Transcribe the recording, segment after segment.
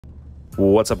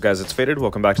What's up, guys? It's Faded.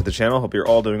 Welcome back to the channel. Hope you're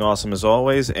all doing awesome as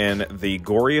always, and the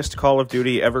goriest Call of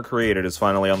Duty ever created is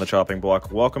finally on the chopping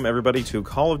block. Welcome everybody to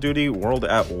Call of Duty World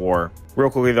at War. Real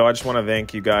quickly though, I just want to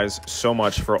thank you guys so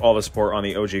much for all the support on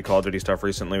the OG Call of Duty stuff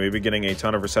recently. We've been getting a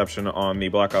ton of reception on the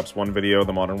Black Ops 1 video,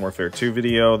 the Modern Warfare 2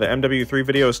 video. The MW3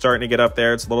 video is starting to get up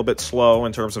there. It's a little bit slow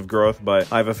in terms of growth, but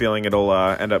I have a feeling it'll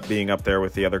end up being up there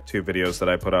with the other two videos that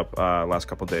I put up last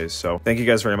couple days. So thank you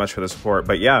guys very much for the support.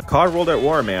 But yeah, COD World at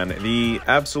War, man, the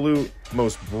absolute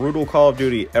most brutal Call of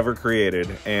Duty ever created,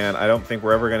 and I don't think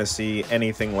we're ever going to see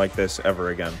anything like this ever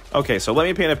again. Okay, so let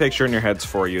me paint a picture in your heads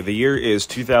for you. The year is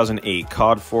 2008.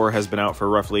 COD 4 has been out for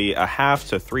roughly a half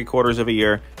to 3/4 of a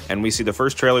year, and we see the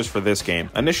first trailers for this game.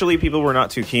 Initially, people were not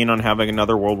too keen on having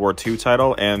another World War II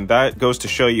title, and that goes to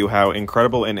show you how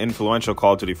incredible and influential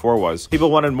Call of Duty 4 was.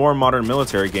 People wanted more modern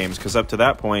military games, because up to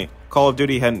that point, Call of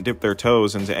Duty hadn't dipped their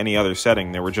toes into any other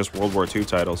setting. They were just World War II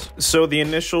titles. So the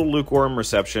initial lukewarm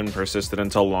reception persisted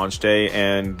until launch day,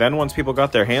 and then once people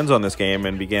got their hands on this game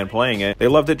and began playing it, they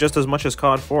loved it just as much as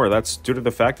COD 4. That's due to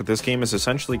the fact that this game is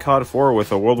essentially COD 4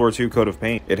 with a World War II coat of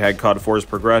paint. It had COD 4's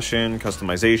progression,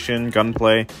 customization,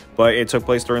 gunplay, but it took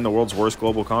place during the world's worst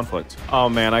global conflict. Oh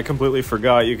man, I completely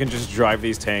forgot. You can just drive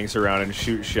these tanks around and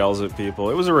shoot shells at people.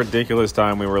 It was a ridiculous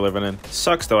time we were living in.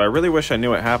 Sucks though, I really wish I knew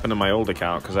what happened to my old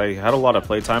account, because I had a lot of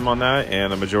playtime on that,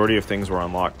 and a majority of things were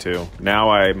unlocked too.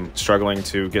 Now I'm struggling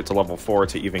to get to level 4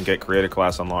 to even get creative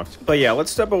class unlocked. But yeah,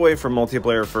 let's step away from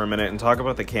multiplayer for a minute and talk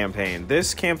about the campaign.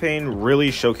 This campaign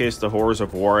really showcased the horrors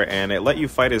of war, and it let you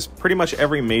fight as pretty much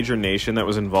every major nation that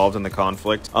was involved in the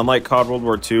conflict. Unlike COD World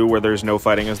War II, where there's no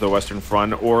fighting as the Western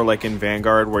Front, or like in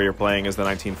Vanguard, where you're playing as the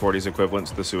 1940s equivalent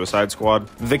to the Suicide Squad.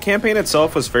 The campaign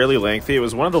itself was fairly lengthy. It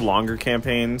was one of the longer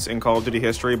campaigns in Call of Duty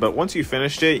history, but once you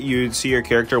finished it, you'd see your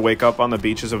character wake up on the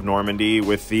beaches of Normandy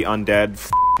with the undead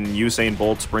Usain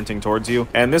Bolt sprinting towards you.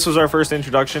 And this was our first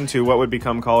introduction to what would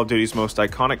become Call of Duty's most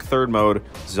iconic third mode,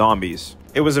 Zombies.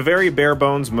 It was a very bare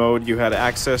bones mode. You had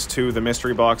access to the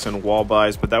mystery box and wall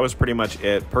buys, but that was pretty much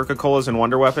it. Perca-Colas and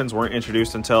wonder weapons weren't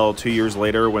introduced until 2 years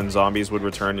later, when Zombies would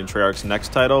return in Treyarch's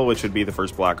next title, which would be the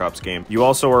first Black Ops game. You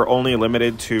also are only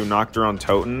limited to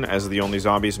Nocturne as the only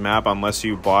Zombies map, unless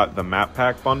you bought the map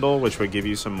pack bundle, which would give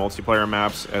you some multiplayer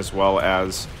maps as well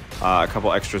as a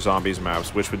couple extra Zombies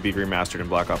maps, which would be remastered in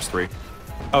Black Ops 3.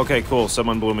 Okay, cool.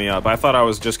 Someone blew me up. I thought I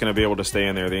was just going to be able to stay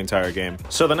in there the entire game.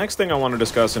 So the next thing I want to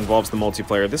discuss involves the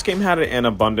multiplayer. This game had an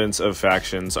abundance of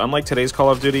factions. Unlike today's Call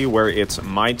of Duty, where it's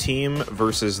my team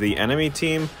versus the enemy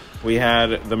team, we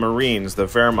had the Marines, the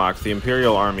Wehrmacht, the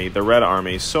Imperial Army, the Red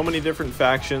Army, so many different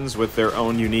factions with their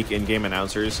own unique in-game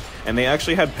announcers, and they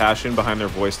actually had passion behind their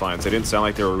voice lines. They didn't sound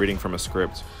like they were reading from a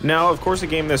script. Now, of course, a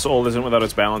game this old isn't without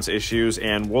its balance issues,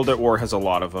 and World at War has a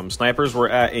lot of them. Snipers were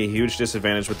at a huge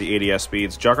disadvantage with the ADS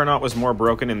speeds. Juggernaut was more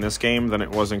broken in this game than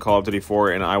it was in Call of Duty 4,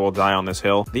 and I will die on this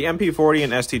hill. The MP40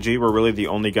 and STG were really the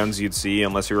only guns you'd see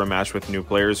unless you were matched with new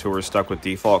players who were stuck with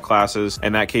default classes.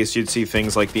 In that case, you'd see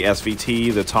things like the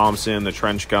SVT, the Thompson, the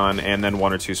trench gun, and then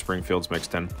 1 or 2 Springfields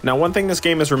mixed in. Now, one thing this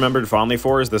game is remembered fondly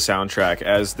for is the soundtrack,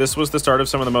 as this was the start of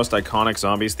some of the most iconic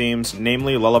Zombies themes,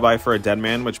 namely Lullaby for a Dead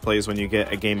Man, which plays when you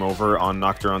get a game over on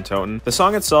Nocturne. The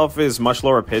song itself is much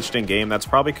lower pitched in game. That's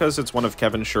probably because it's one of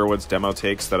Kevin Sherwood's demo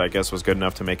takes that I guess was good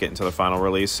enough to make it into the final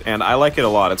release, and I like it a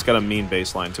lot. It's got a mean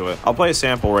bass line to it. I'll play a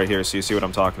sample right here so you see what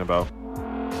I'm talking about.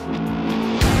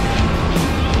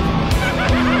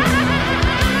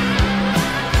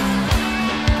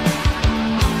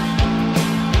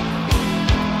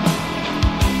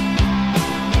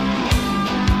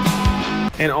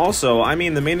 And also, I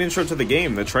mean, the main intro to the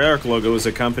game, the Treyarch logo, is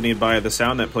accompanied by the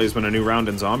sound that plays when a new round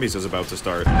in Zombies is about to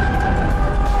start.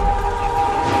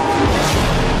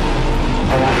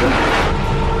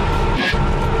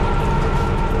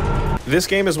 This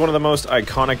game is one of the most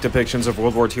iconic depictions of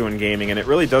World War II in gaming, and it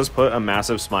really does put a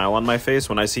massive smile on my face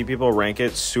when I see people rank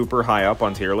it super high up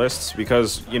on tier lists,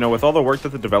 because, you know, with all the work that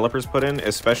the developers put in,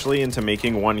 especially into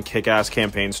making one kick-ass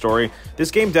campaign story,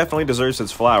 this game definitely deserves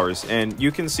its flowers, and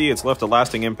you can see it's left a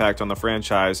lasting impact on the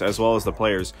franchise as well as the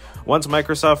players. Once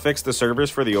Microsoft fixed the servers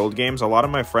for the old games, a lot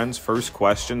of my friends' first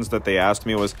questions that they asked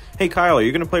me was, "Hey Kyle, are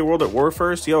you going to play World at War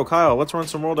first? Yo Kyle, let's run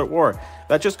some World at War."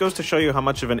 That just goes to show you how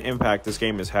much of an impact this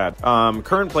game has had.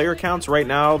 Current player counts right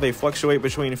now, they fluctuate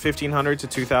between 1,500 to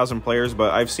 2,000 players,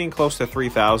 but I've seen close to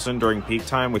 3,000 during peak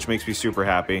time, which makes me super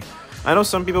happy. I know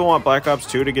some people want Black Ops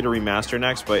 2 to get a remaster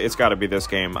next, but it's gotta be this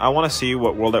game. I want to see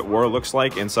what World at War looks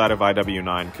like inside of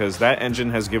IW9, because that engine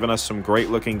has given us some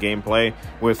great looking gameplay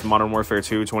with Modern Warfare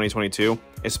 2 2022,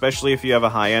 especially if you have a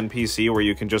high-end PC where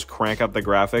you can just crank up the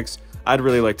graphics. I'd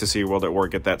really like to see World at War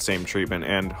get that same treatment,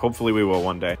 and hopefully we will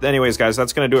one day. Anyways, guys,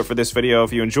 that's going to do it for this video.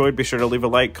 If you enjoyed, be sure to leave a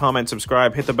like, comment,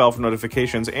 subscribe, hit the bell for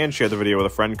notifications, and share the video with a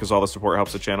friend because all the support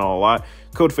helps the channel a lot.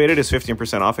 Code FADED is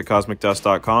 15% off at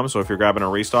CosmicDust.com, so if you're grabbing a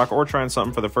restock or trying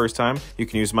something for the first time, you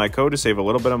can use my code to save a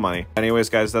little bit of money. Anyways,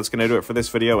 guys, that's going to do it for this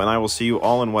video, and I will see you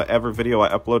all in whatever video I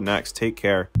upload next. Take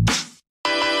care.